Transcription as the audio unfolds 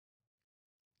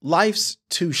Life's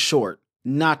too short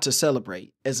not to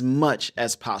celebrate as much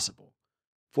as possible.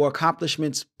 For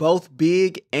accomplishments both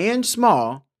big and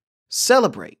small,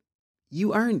 celebrate.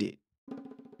 You earned it.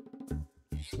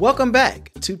 Welcome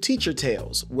back to Teacher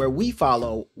Tales, where we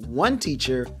follow one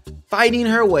teacher fighting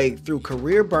her way through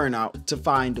career burnout to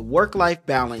find work-life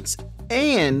balance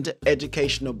and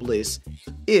educational bliss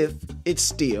if it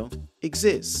still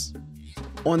exists.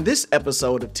 On this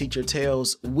episode of Teacher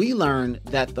Tales, we learn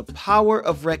that the power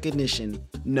of recognition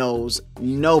knows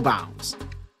no bounds.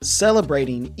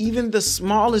 Celebrating even the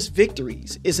smallest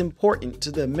victories is important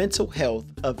to the mental health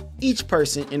of each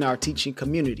person in our teaching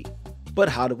community. But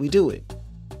how do we do it?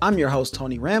 I'm your host,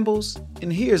 Tony Rambles,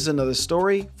 and here's another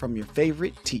story from your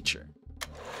favorite teacher.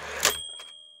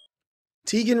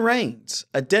 Teagan Raines,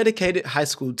 a dedicated high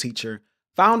school teacher,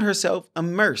 found herself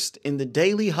immersed in the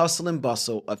daily hustle and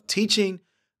bustle of teaching,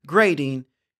 grading,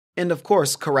 and of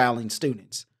course, corralling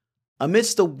students.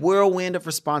 Amidst the whirlwind of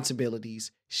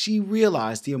responsibilities, she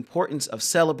realized the importance of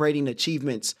celebrating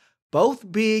achievements,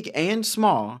 both big and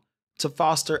small, to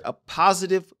foster a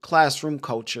positive classroom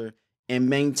culture and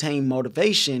maintain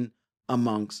motivation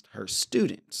amongst her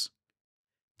students.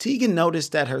 Teagan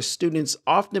noticed that her students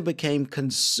often became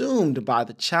consumed by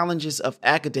the challenges of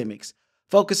academics,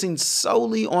 focusing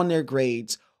solely on their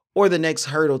grades or the next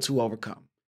hurdle to overcome.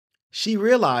 She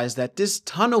realized that this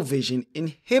tunnel vision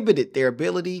inhibited their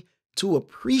ability to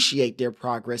appreciate their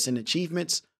progress and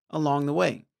achievements along the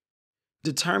way.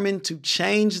 Determined to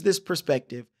change this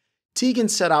perspective, Teagan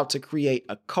set out to create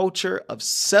a culture of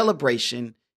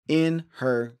celebration in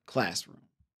her classroom.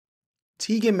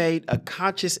 Teagan made a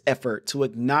conscious effort to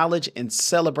acknowledge and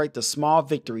celebrate the small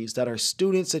victories that her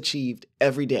students achieved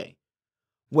every day.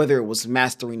 Whether it was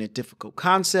mastering a difficult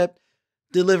concept,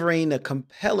 delivering a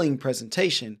compelling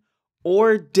presentation,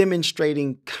 or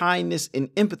demonstrating kindness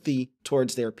and empathy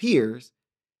towards their peers,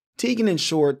 Teagan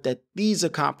ensured that these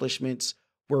accomplishments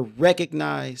were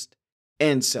recognized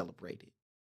and celebrated.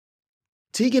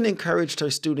 Teagan encouraged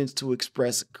her students to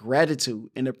express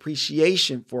gratitude and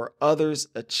appreciation for others'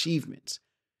 achievements.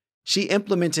 She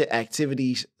implemented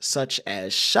activities such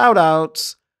as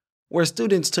shout-outs, where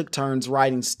students took turns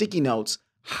writing sticky notes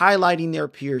highlighting their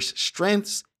peers'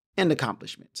 strengths and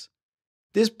accomplishments.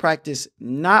 This practice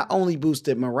not only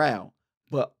boosted morale,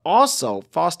 but also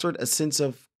fostered a sense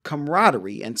of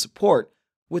camaraderie and support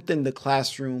within the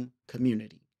classroom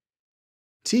community.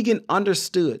 Teagan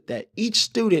understood that each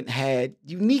student had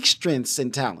unique strengths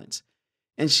and talents,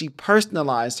 and she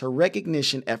personalized her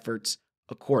recognition efforts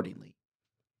accordingly.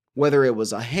 Whether it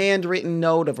was a handwritten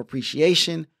note of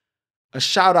appreciation, a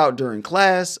shout out during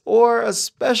class, or a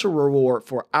special reward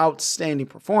for outstanding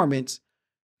performance,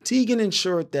 Teagan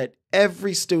ensured that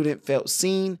every student felt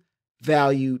seen,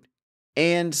 valued,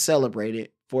 and celebrated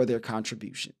for their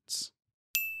contributions.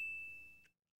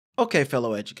 Okay,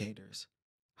 fellow educators,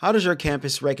 how does your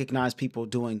campus recognize people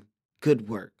doing good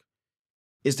work?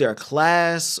 Is there a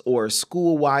class or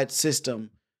school-wide system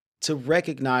to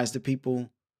recognize the people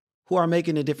who are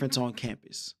making a difference on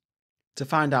campus? To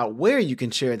find out where you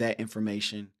can share that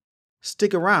information,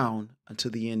 stick around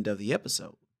until the end of the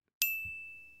episode.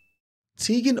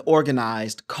 Teagan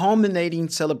organized culminating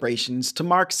celebrations to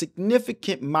mark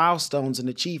significant milestones and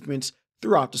achievements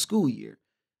throughout the school year,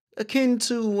 akin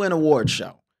to an award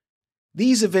show.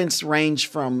 These events range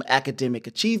from academic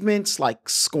achievements like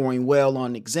scoring well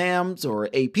on exams or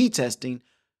AP testing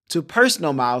to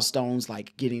personal milestones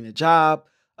like getting a job,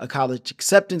 a college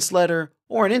acceptance letter,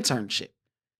 or an internship.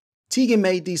 Teagan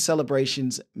made these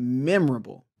celebrations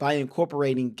memorable by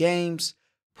incorporating games,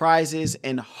 prizes,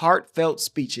 and heartfelt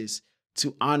speeches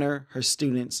to honor her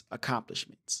students'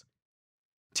 accomplishments.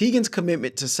 Teagan's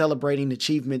commitment to celebrating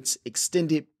achievements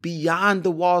extended beyond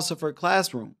the walls of her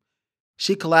classroom.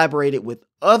 She collaborated with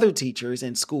other teachers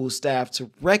and school staff to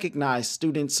recognize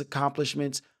students'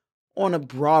 accomplishments on a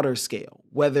broader scale,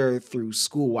 whether through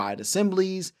school-wide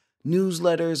assemblies,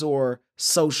 newsletters, or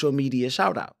social media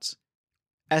shoutouts.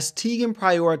 As Teagan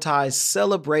prioritized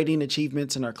celebrating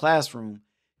achievements in her classroom,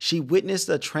 she witnessed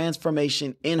a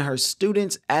transformation in her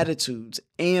students' attitudes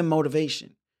and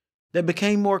motivation. They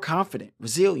became more confident,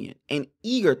 resilient, and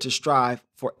eager to strive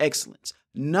for excellence,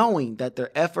 knowing that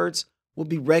their efforts will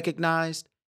be recognized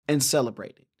and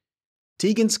celebrated.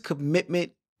 Teagan's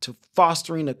commitment to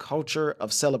fostering a culture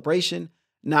of celebration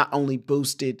not only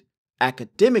boosted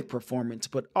academic performance,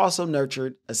 but also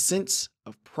nurtured a sense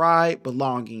of pride,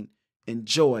 belonging, and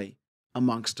joy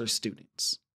amongst her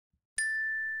students.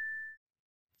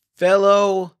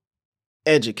 Fellow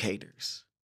educators,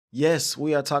 yes,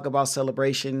 we are talking about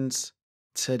celebrations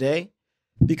today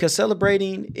because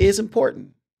celebrating is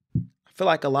important. feel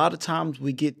like a lot of times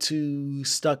we get too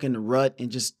stuck in the rut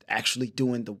and just actually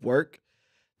doing the work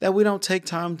that we don't take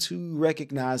time to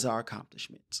recognize our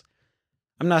accomplishments.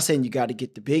 I'm not saying you got to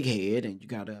get the big head and you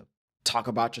got to talk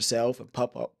about yourself and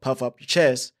puff up your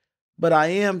chest, but I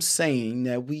am saying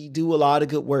that we do a lot of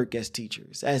good work as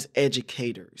teachers, as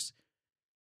educators,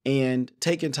 and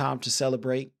taking time to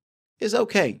celebrate is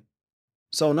okay.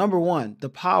 So, number one, the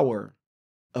power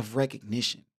of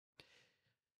recognition.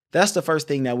 That's the first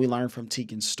thing that we learn from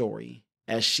Teagan's story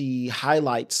as she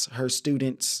highlights her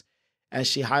students, as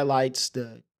she highlights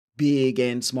the big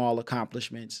and small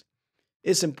accomplishments.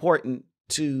 It's important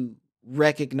to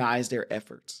recognize their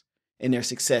efforts and their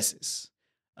successes.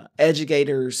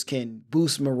 Educators can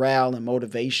boost morale and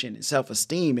motivation and self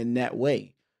esteem in that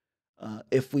way.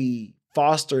 If we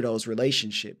foster those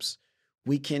relationships,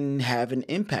 we can have an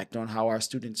impact on how our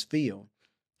students feel,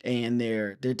 and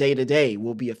their day to day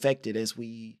will be affected as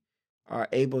we are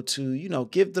able to,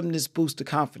 give them this boost of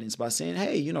confidence by saying,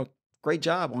 hey, great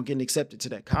job on getting accepted to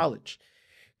that college.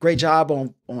 Great job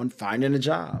on finding a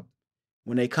job.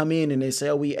 When they come in and they say,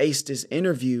 oh, we aced this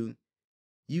interview,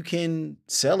 you can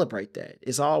celebrate that.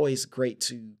 It's always great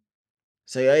to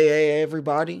say, hey,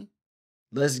 everybody,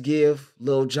 let's give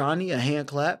little Johnny a hand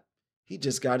clap. He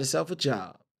just got himself a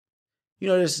job.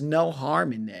 There's no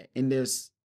harm in that. And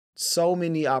there's so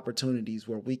many opportunities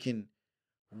where we can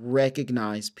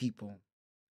recognize people,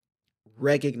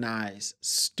 recognize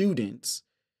students,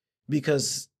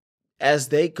 because as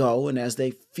they go and as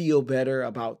they feel better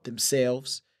about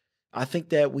themselves, I think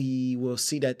that we will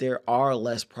see that there are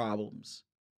less problems,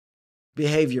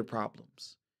 behavior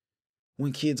problems,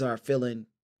 when kids are feeling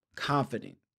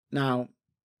confident. Now,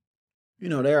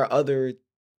 there are other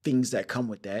things that come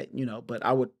with that, but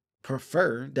I would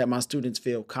prefer that my students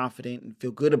feel confident and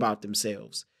feel good about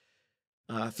themselves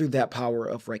through that power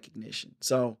of recognition.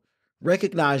 So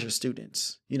recognize your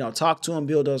students, talk to them,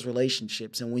 build those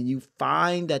relationships. And when you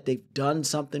find that they've done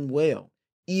something well,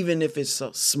 even if it's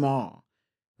so small,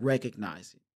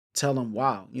 recognize it. Tell them,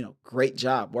 wow, great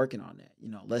job working on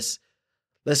that.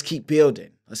 Let's keep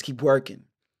building. Let's keep working.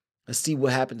 Let's see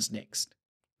what happens next.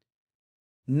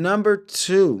 Number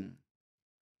 2,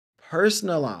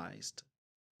 personalized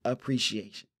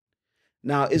appreciation.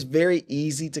 Now, it's very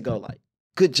easy to go like,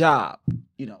 good job,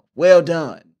 well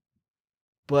done.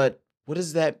 But what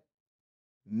does that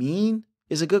mean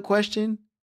is a good question.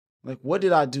 Like, what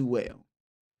did I do well?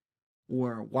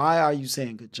 Or why are you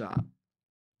saying good job?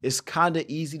 It's kind of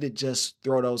easy to just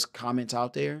throw those comments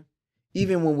out there.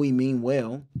 Even when we mean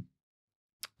well,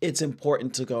 it's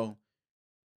important to go,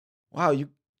 wow, you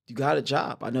got a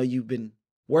job. I know you've been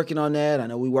working on that. I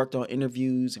know we worked on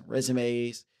interviews and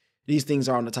resumes. These things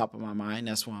are on the top of my mind.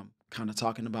 That's why I'm kind of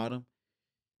talking about them.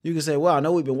 You can say, well, I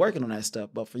know we've been working on that stuff,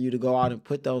 but for you to go out and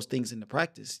put those things into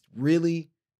practice,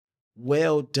 really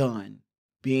well done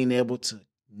being able to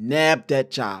nab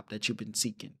that job that you've been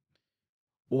seeking.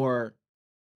 Or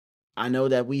I know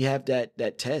that we have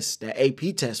that test, that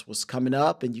AP test was coming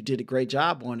up and you did a great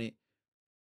job on it.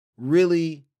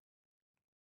 Really,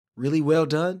 really well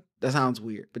done. That sounds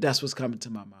weird, but that's what's coming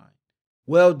to my mind.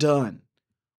 Well done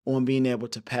on being able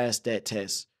to pass that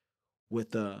test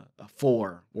with a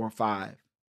 4 or a 5.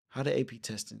 How the AP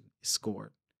testing is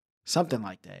scored. Something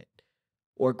like that.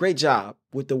 Or great job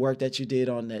with the work that you did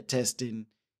on that test in,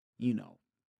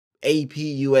 AP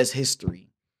US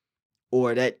history.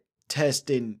 Or that test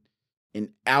in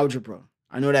algebra.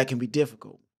 I know that can be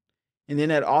difficult. And then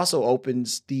that also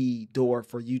opens the door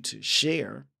for you to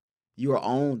share your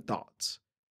own thoughts.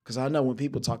 Because I know when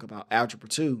people talk about algebra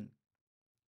 2,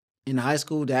 in high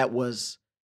school, that was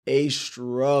a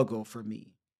struggle for me.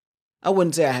 I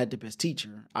wouldn't say I had the best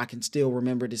teacher. I can still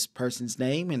remember this person's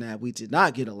name and that we did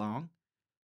not get along.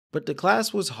 But the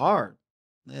class was hard.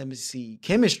 Let me see.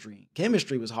 Chemistry.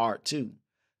 Chemistry was hard too,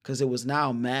 because it was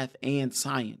now math and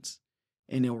science.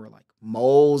 And there were like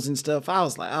moles and stuff. I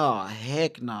was like, oh,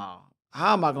 heck no.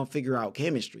 How am I going to figure out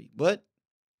chemistry? But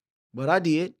I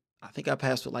did. I think I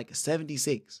passed with like a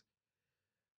 76.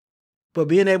 But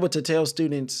being able to tell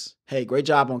students, hey, great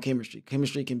job on chemistry.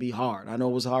 Chemistry can be hard. I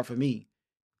know it was hard for me.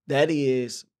 That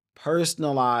is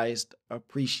personalized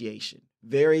appreciation.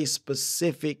 Very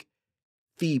specific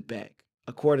feedback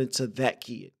according to that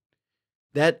kid.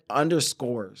 That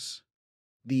underscores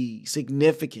the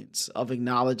significance of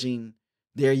acknowledging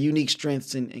their unique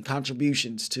strengths and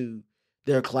contributions to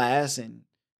their class and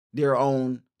their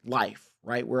own life,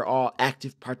 right? We're all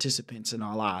active participants in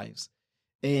our lives.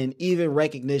 And even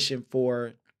recognition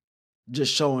for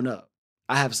just showing up.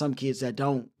 I have some kids that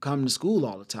don't come to school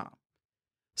all the time.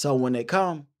 So when they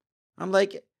come, I'm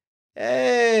like,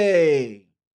 hey,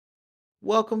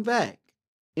 welcome back.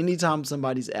 anytime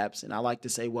somebody's absent, I like to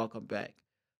say welcome back,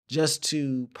 just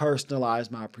to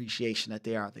personalize my appreciation that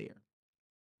they are there.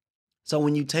 So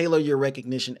when you tailor your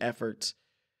recognition efforts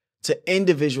to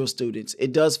individual students,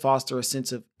 it does foster a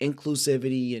sense of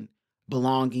inclusivity and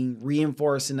belonging,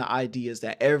 reinforcing the ideas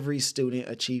that every student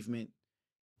achievement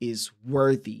is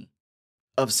worthy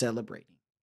of celebrating.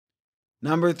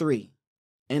 Number 3,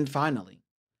 and finally,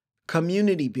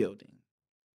 community building.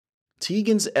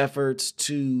 Teagan's efforts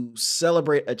to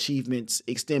celebrate achievements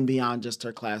extend beyond just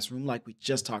her classroom, like we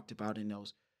just talked about in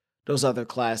those other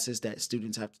classes that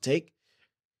students have to take,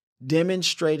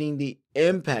 demonstrating the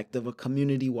impact of a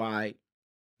community-wide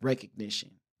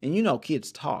recognition. And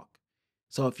kids talk.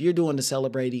 So if you're doing the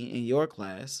celebrating in your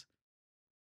class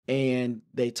and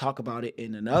they talk about it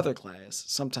in another class,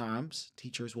 sometimes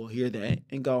teachers will hear that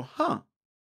and go,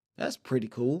 that's pretty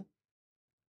cool.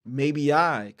 Maybe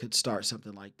I could start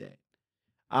something like that.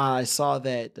 I saw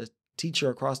that the teacher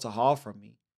across the hall from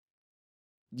me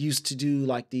used to do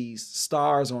like these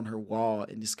stars on her wall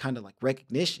and this kind of like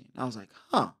recognition. I was like,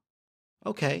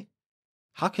 okay.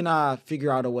 How can I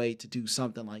figure out a way to do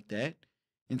something like that?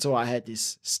 And so I had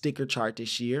this sticker chart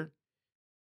this year.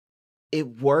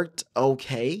 It worked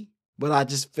okay, but I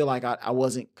just feel like I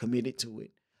wasn't committed to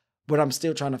it. But I'm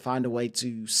still trying to find a way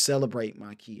to celebrate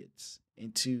my kids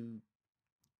and to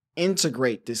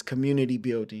integrate this community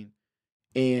building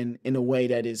in a way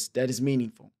that is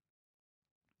meaningful.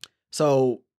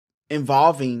 So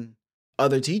involving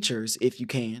other teachers, if you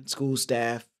can, school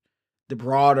staff, the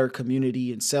broader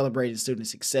community, and celebrating student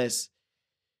success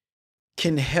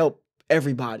can help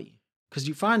everybody. Because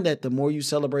you find that the more you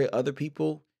celebrate other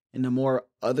people and the more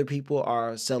other people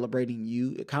are celebrating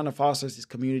you, it kind of fosters this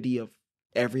community of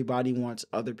everybody wants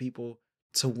other people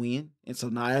to win. And so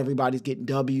now everybody's getting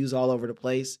W's all over the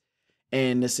place.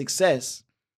 And the success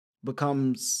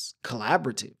becomes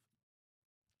collaborative.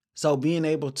 So being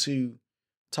able to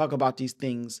talk about these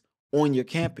things on your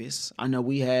campus, I know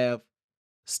we have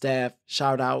staff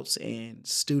shout outs and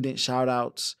student shout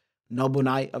outs, Noble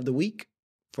Night of the Week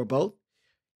for both.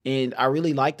 And I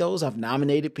really like those. I've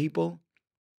nominated people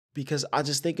because I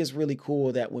just think it's really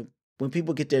cool that when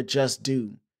people get their just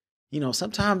due,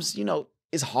 sometimes,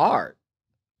 it's hard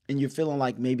and you're feeling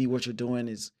like maybe what you're doing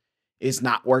is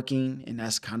not working. And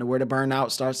that's kind of where the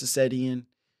burnout starts to set in.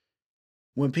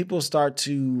 When people start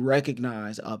to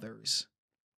recognize others,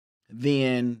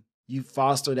 then you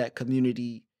foster that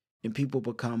community and people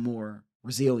become more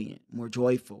resilient, more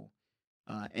joyful.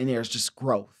 And there's just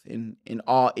growth in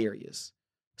all areas.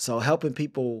 So helping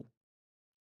people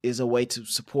is a way to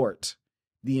support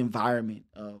the environment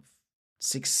of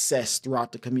success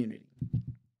throughout the community.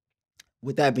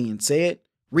 With that being said,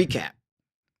 recap.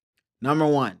 Number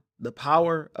 1, the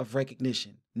power of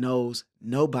recognition knows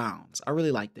no bounds. I really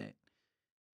like that.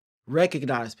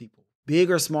 Recognize people,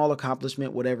 big or small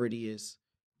accomplishment, whatever it is,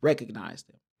 recognize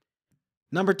them.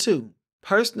 Number 2,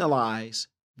 personalize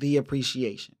the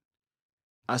appreciation.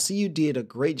 I see you did a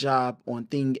great job on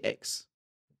thing X.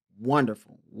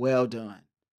 Wonderful. Well done.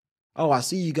 Oh, I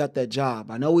see you got that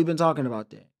job. I know we've been talking about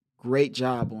that. Great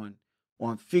job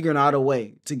on figuring out a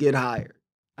way to get hired.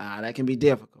 That can be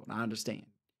difficult. I understand.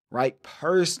 Right?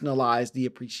 Personalize the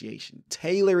appreciation.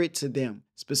 Tailor it to them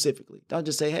specifically. Don't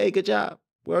just say, hey, good job.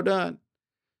 Well done.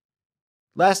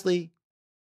 Lastly,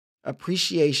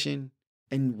 appreciation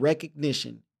and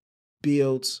recognition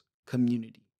builds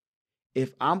community.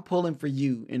 If I'm pulling for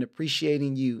you and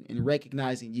appreciating you and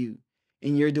recognizing you,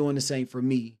 and you're doing the same for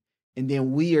me, and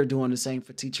then we are doing the same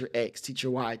for teacher X, teacher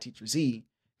Y, teacher Z,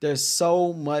 there's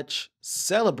so much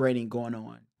celebrating going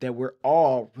on that we're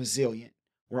all resilient,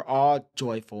 we're all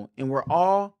joyful, and we're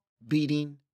all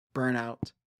beating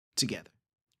burnout together.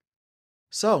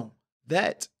 So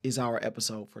that is our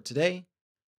episode for today.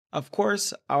 Of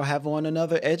course, I'll have on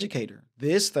another educator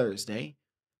this Thursday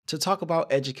to talk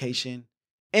about education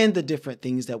and the different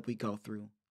things that we go through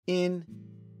in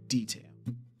detail.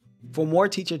 For more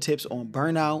teacher tips on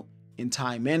burnout and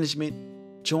time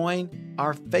management, join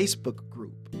our Facebook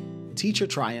group, Teacher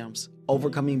Triumphs,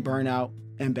 Overcoming Burnout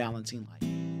and Balancing Life.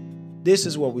 This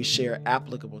is where we share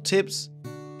applicable tips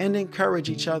and encourage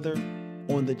each other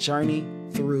on the journey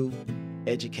through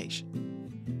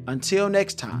education. Until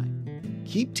next time,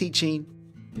 keep teaching,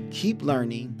 keep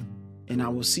learning, and I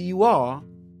will see you all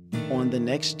on the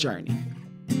next journey.